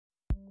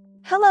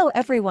Hello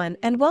everyone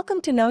and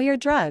welcome to Know Your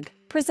Drug,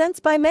 presents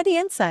by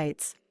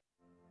MediInsights.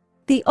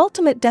 The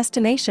ultimate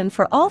destination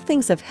for all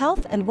things of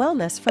health and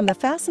wellness from the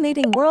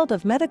fascinating world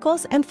of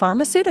medicals and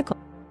pharmaceuticals.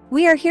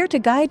 We are here to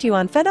guide you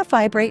on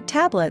fenofibrate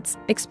tablets,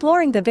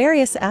 exploring the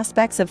various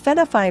aspects of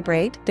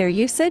fenofibrate, their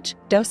usage,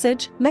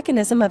 dosage,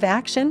 mechanism of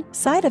action,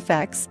 side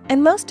effects,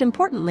 and most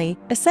importantly,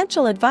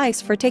 essential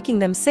advice for taking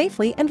them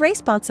safely and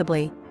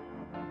responsibly.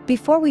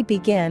 Before we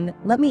begin,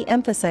 let me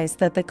emphasize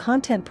that the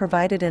content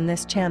provided in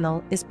this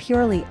channel is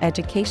purely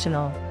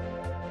educational.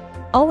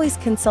 Always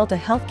consult a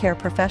healthcare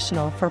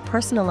professional for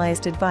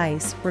personalized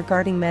advice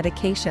regarding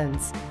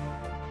medications.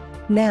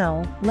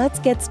 Now, let's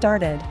get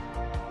started.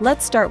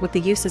 Let's start with the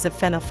uses of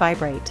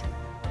fenofibrate.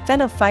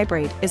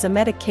 Fenofibrate is a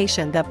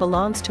medication that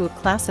belongs to a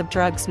class of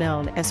drugs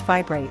known as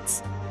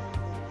fibrates.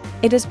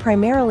 It is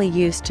primarily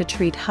used to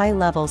treat high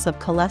levels of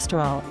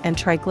cholesterol and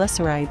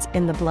triglycerides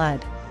in the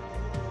blood.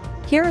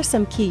 Here are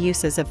some key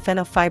uses of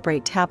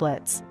fenofibrate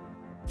tablets.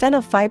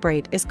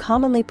 Fenofibrate is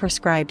commonly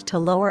prescribed to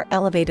lower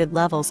elevated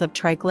levels of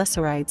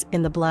triglycerides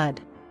in the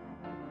blood.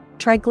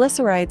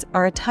 Triglycerides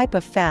are a type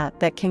of fat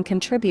that can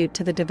contribute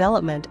to the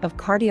development of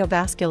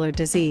cardiovascular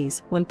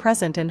disease when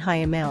present in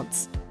high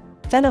amounts.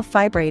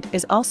 Fenofibrate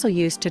is also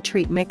used to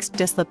treat mixed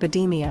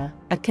dyslipidemia,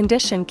 a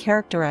condition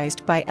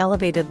characterized by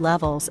elevated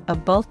levels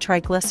of both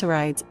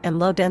triglycerides and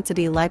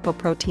low-density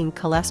lipoprotein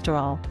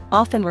cholesterol,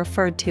 often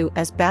referred to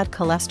as bad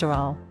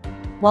cholesterol.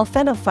 While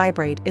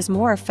fenofibrate is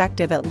more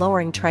effective at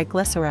lowering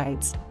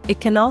triglycerides, it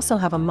can also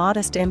have a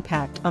modest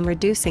impact on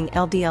reducing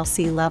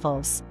LDL-C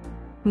levels.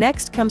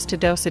 Next comes to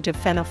dosage of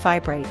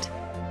fenofibrate.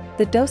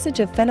 The dosage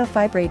of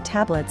fenofibrate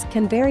tablets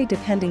can vary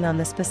depending on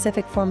the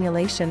specific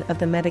formulation of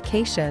the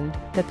medication,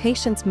 the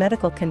patient's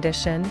medical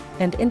condition,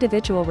 and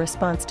individual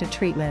response to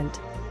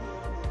treatment.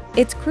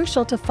 It's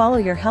crucial to follow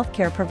your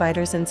healthcare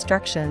provider's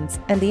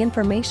instructions and the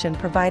information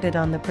provided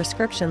on the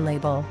prescription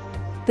label.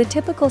 The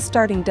typical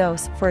starting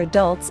dose for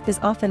adults is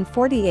often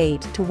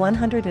 48 to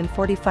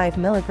 145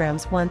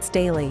 milligrams once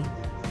daily.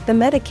 The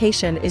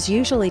medication is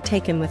usually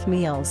taken with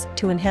meals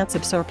to enhance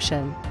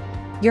absorption.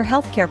 Your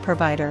healthcare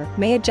provider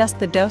may adjust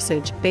the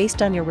dosage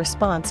based on your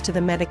response to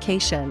the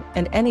medication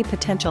and any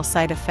potential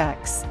side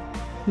effects.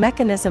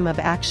 Mechanism of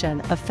action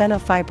of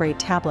fenofibrate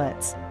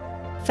tablets.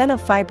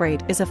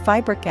 Fenofibrate is a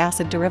fibric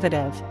acid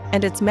derivative,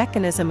 and its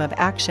mechanism of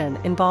action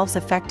involves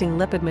affecting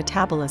lipid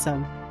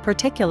metabolism,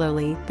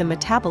 particularly the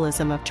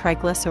metabolism of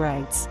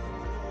triglycerides.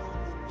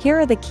 Here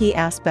are the key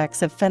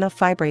aspects of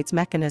fenofibrate's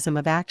mechanism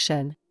of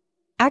action.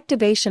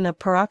 Activation of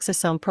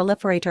peroxisome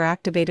proliferator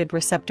activated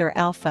receptor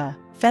alpha.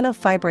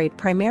 Fenofibrate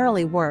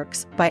primarily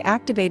works by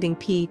activating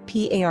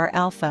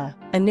PPAR-alpha,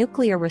 a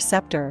nuclear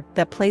receptor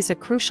that plays a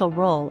crucial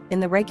role in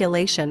the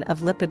regulation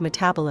of lipid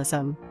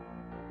metabolism.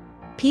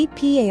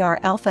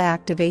 PPAR-alpha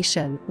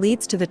activation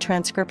leads to the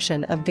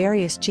transcription of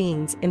various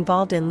genes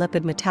involved in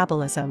lipid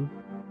metabolism.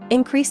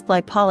 Increased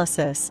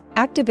lipolysis.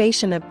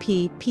 Activation of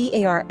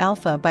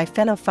PPAR-alpha by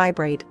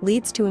fenofibrate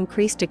leads to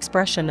increased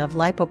expression of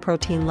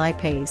lipoprotein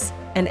lipase,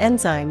 an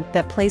enzyme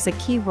that plays a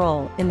key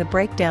role in the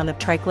breakdown of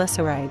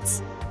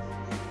triglycerides.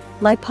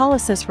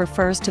 Lipolysis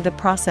refers to the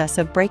process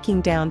of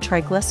breaking down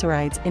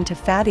triglycerides into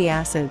fatty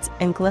acids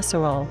and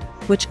glycerol,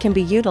 which can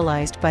be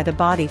utilized by the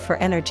body for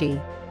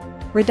energy.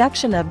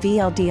 Reduction of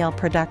VLDL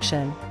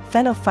production.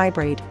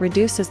 Fenofibrate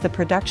reduces the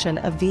production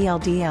of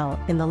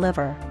VLDL in the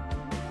liver.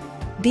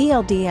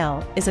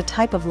 VLDL is a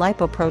type of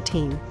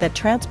lipoprotein that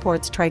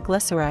transports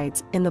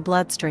triglycerides in the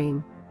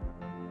bloodstream.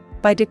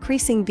 By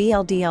decreasing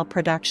VLDL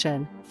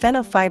production,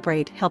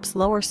 fenofibrate helps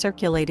lower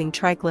circulating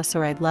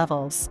triglyceride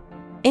levels.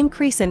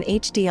 Increase in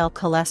HDL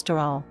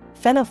cholesterol.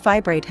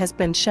 Fenofibrate has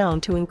been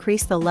shown to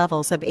increase the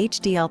levels of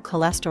HDL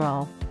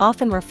cholesterol,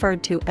 often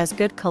referred to as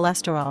good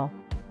cholesterol.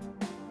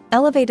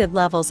 Elevated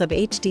levels of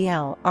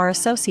HDL are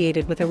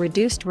associated with a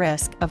reduced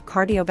risk of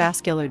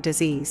cardiovascular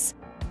disease.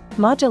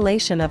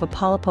 Modulation of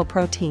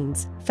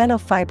apolipoproteins.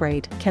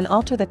 Fenofibrate can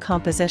alter the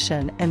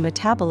composition and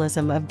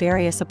metabolism of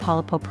various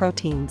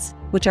apolipoproteins,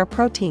 which are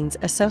proteins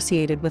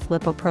associated with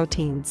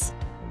lipoproteins.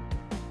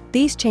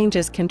 These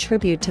changes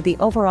contribute to the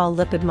overall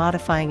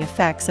lipid-modifying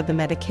effects of the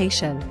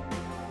medication.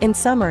 In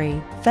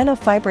summary,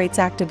 fenofibrate's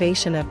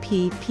activation of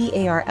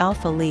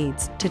PPAR-alpha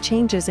leads to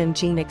changes in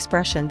gene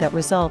expression that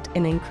result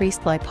in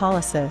increased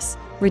lipolysis,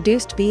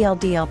 reduced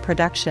VLDL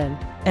production,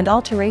 and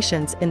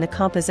alterations in the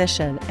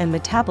composition and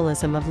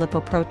metabolism of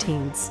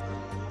lipoproteins.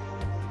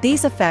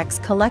 These effects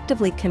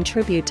collectively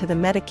contribute to the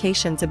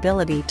medication's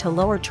ability to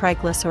lower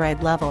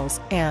triglyceride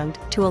levels and,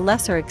 to a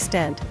lesser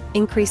extent,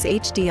 increase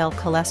HDL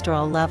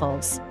cholesterol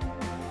levels.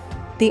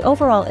 The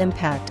overall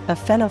impact of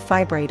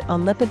fenofibrate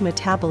on lipid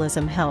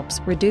metabolism helps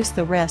reduce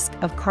the risk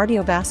of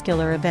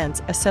cardiovascular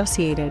events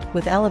associated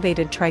with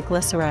elevated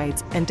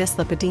triglycerides and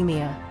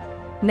dyslipidemia.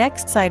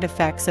 Next, side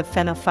effects of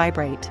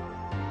fenofibrate.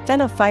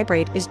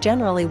 Fenofibrate is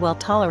generally well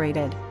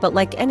tolerated, but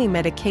like any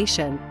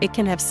medication, it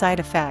can have side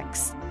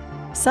effects.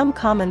 Some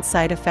common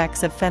side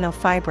effects of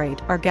fenofibrate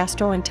are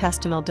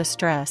gastrointestinal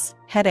distress,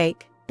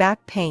 headache,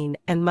 back pain,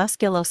 and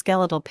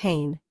musculoskeletal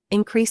pain,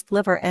 increased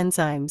liver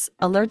enzymes,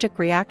 allergic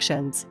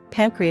reactions,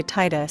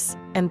 pancreatitis,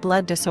 and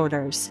blood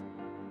disorders.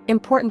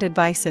 Important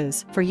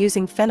advices for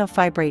using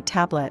fenofibrate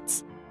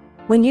tablets.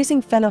 When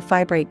using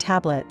fenofibrate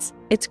tablets,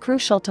 it's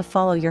crucial to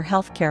follow your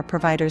healthcare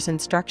provider's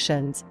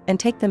instructions and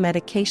take the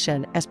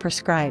medication as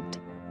prescribed.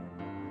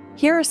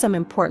 Here are some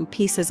important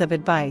pieces of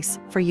advice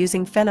for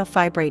using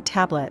fenofibrate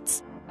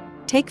tablets.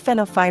 Take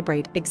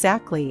fenofibrate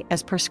exactly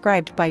as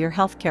prescribed by your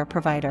healthcare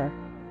provider.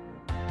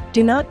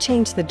 Do not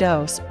change the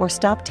dose or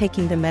stop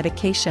taking the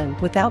medication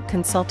without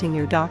consulting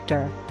your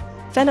doctor.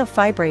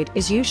 Fenofibrate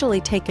is usually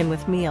taken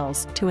with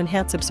meals to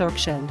enhance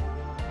absorption.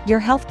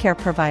 Your healthcare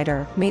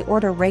provider may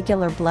order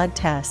regular blood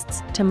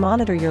tests to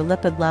monitor your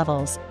lipid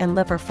levels and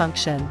liver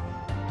function.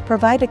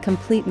 Provide a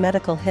complete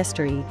medical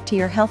history to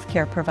your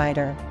healthcare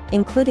provider,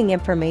 including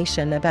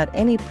information about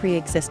any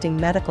pre-existing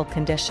medical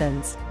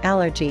conditions,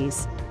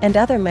 allergies, and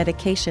other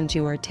medications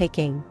you are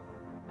taking.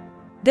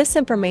 This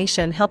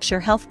information helps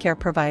your healthcare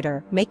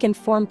provider make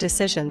informed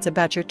decisions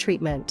about your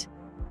treatment.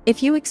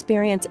 If you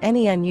experience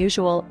any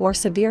unusual or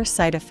severe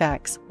side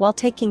effects while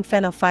taking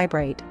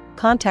fenofibrate,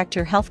 contact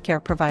your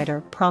healthcare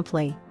provider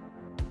promptly.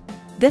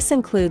 This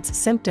includes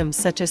symptoms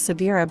such as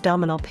severe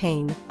abdominal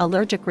pain,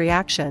 allergic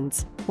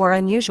reactions, or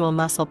unusual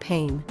muscle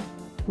pain.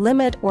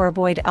 Limit or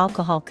avoid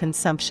alcohol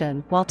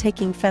consumption while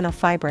taking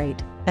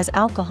fenofibrate, as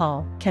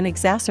alcohol can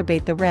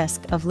exacerbate the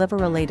risk of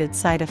liver-related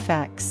side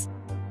effects.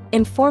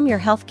 Inform your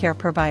healthcare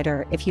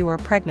provider if you are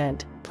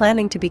pregnant,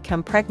 planning to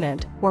become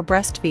pregnant, or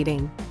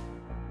breastfeeding.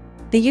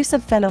 The use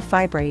of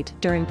fenofibrate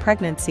during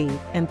pregnancy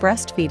and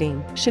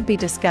breastfeeding should be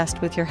discussed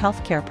with your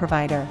healthcare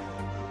provider.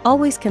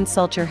 Always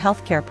consult your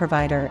healthcare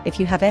provider if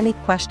you have any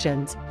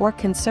questions or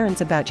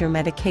concerns about your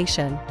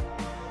medication.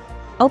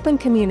 Open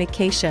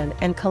communication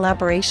and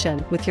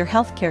collaboration with your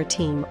healthcare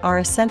team are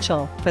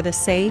essential for the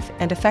safe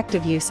and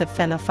effective use of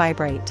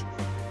fenofibrate.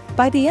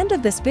 By the end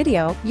of this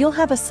video, you'll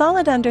have a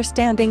solid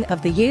understanding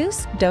of the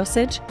use,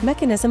 dosage,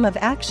 mechanism of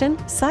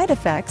action, side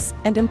effects,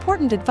 and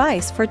important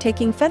advice for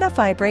taking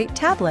fenofibrate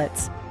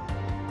tablets.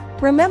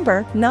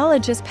 Remember,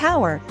 knowledge is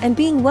power, and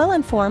being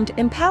well-informed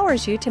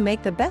empowers you to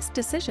make the best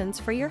decisions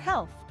for your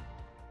health.